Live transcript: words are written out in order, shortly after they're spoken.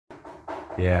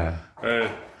Yeah.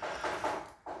 Alright.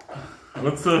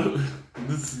 What's up?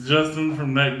 This is Justin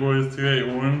from Neckboys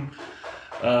 281.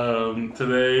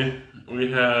 Today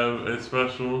we have a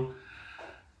special.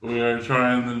 We are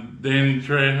trying the Danny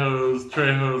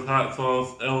Trejos Hot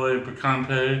Sauce LA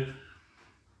Picante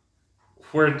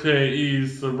Fuerte y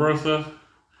Sabrosa.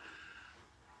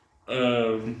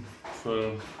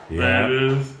 So Yeah. there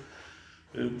it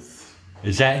is.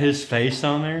 Is that his face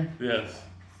on there? Yes.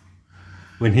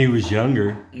 When he was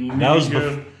younger. That was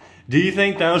do you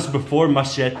think that was before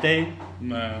Machete?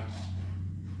 Nah.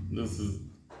 This is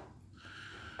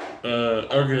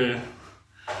okay.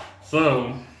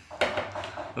 So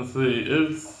let's see.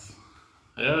 It's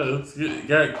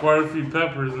got quite a few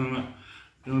peppers in it.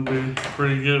 It's gonna be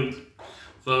pretty good.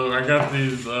 So I got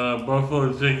these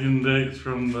buffalo chicken dicks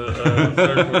from the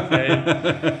Circle K.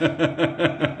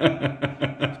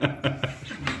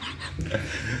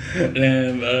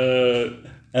 And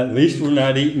at least we're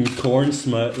not eating corn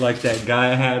smut like that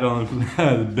guy had on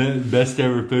the Best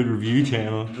Ever Food Review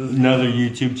channel. Another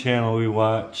YouTube channel we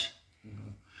watch.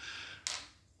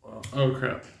 Oh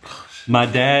crap. My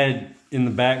dad in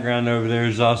the background over there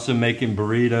is also making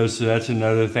burritos, so that's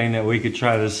another thing that we could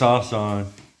try the sauce on.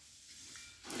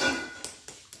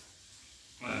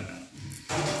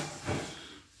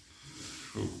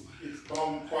 It's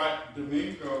called quite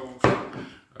Domingo. Alright,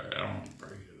 I don't want to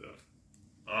break it up.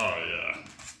 Oh yeah.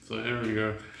 So here we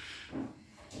go.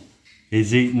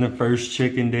 He's eating the first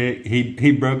chicken dick.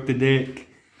 He broke the dick.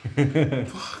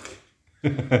 Fuck.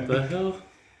 What the hell?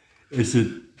 Is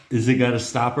it got a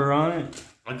stopper on it?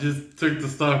 I just took the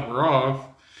stopper off.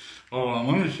 Hold on,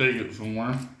 let me shake it some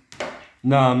more.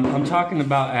 No, I'm talking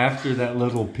about after that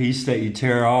little piece that you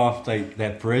tear off, like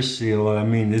that fresh seal. I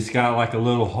mean, it's got like a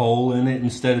little hole in it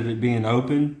instead of it being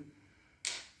open.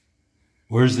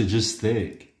 Or is it just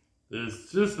thick?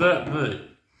 It's just that thick.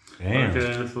 Damn.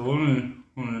 Okay, so let me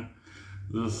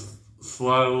just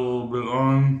slide a little bit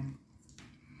on.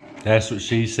 That's what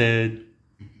she said.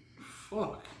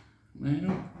 Fuck,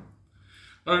 man.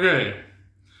 Okay.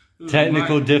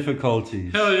 Technical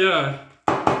difficulties. Hell yeah.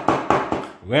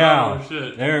 Wow. Oh,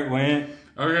 shit. There it went.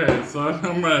 Okay, so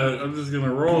I'm just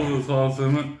gonna roll the sauce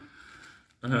in it.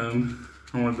 And I'm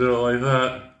gonna do it like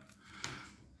that.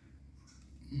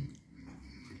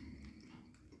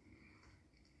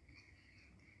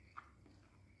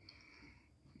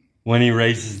 When he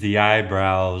raises the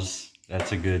eyebrows,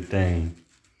 that's a good thing.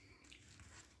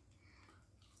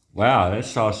 Wow, that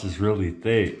sauce is really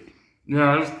thick.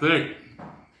 Yeah, it's thick.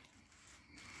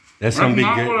 That's gonna be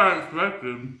not good. What I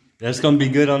expected. That's gonna be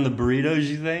good on the burritos,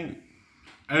 you think?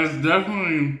 It's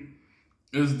different.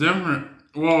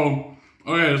 Well,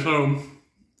 okay, so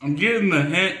I'm getting the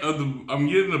hint of I'm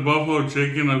getting the buffalo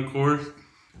chicken, of course,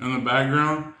 in the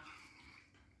background.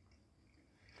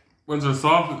 But the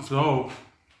sauce itself.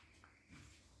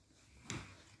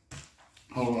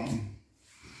 Hold on.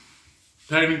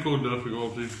 Technical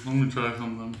difficulty. Let me try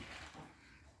something.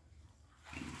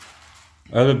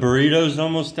 Are the burritos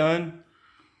almost done?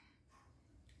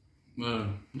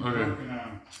 Okay.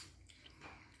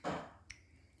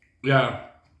 Yeah.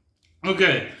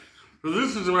 Okay. So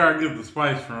this is where I get the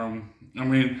spice from. I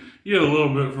mean, you get a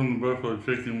little bit from the buffalo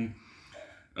chicken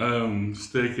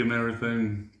stick and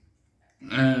everything.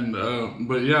 And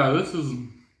but yeah, this is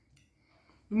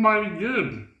mighty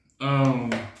good.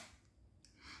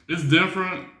 It's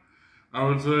different. I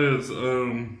would say it's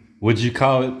Would you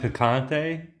call it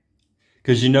picante?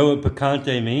 Because you know what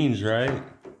picante means, right?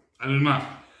 I do not.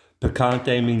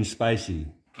 Picante means spicy.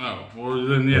 Oh, well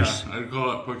then yeah, I'd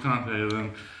call it picante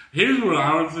then. Here's what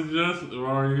I would suggest, if I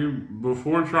were you,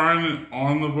 before trying it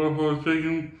on the buffalo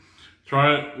chicken,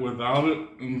 try it without it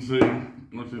and see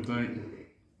what you think.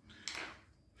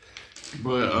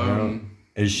 But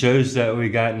it shows that we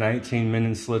got 19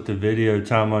 minutes left of video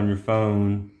time on your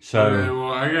phone. So okay,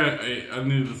 well I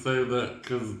need to save that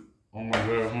because on my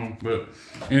way home. But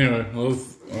anyway,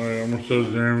 alright, I'm gonna show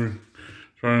Jeremy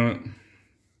trying it.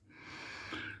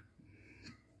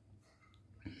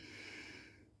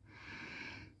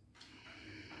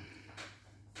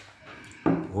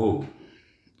 whoa.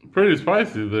 Pretty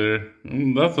spicy there.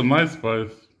 That's a nice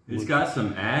spice. It's got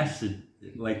some acid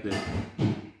like that.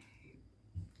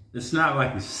 It's not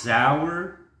like a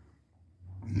sour,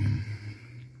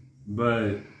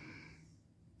 but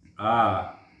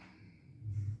arbol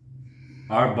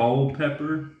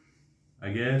pepper,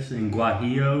 I guess, and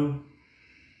guajillo,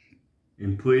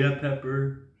 and puya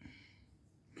pepper,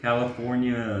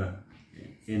 California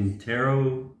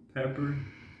entero pepper,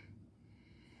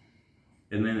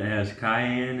 and then it has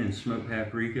cayenne and smoked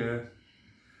paprika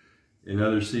and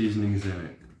other seasonings in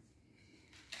it.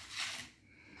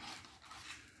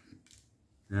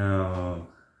 No.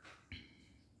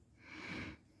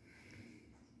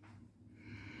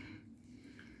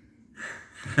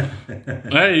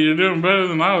 Hey, you're doing better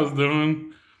than I was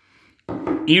doing.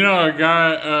 You know, a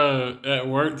guy at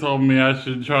work told me I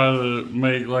should try to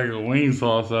make like a wing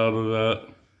sauce out of that.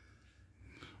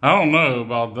 I don't know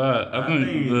about that.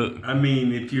 I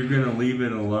mean, if you're gonna leave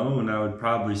it alone, I would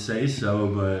probably say so.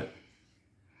 But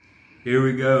here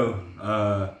we go.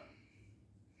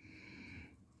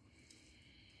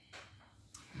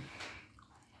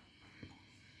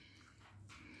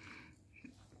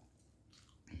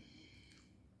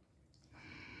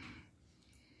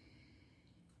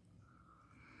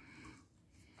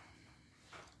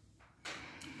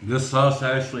 This sauce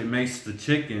actually makes the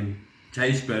chicken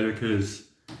taste better because,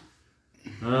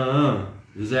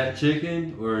 is that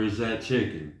chicken or is that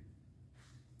chicken?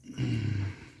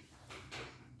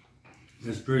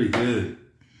 That's pretty good.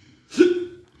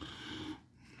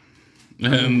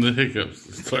 And the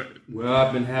hiccups start. Well,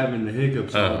 I've been having the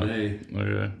hiccups all day.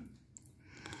 Okay.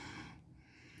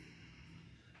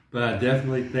 But I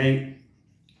definitely think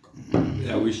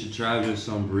that we should try this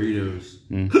on burritos.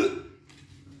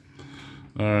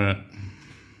 All right.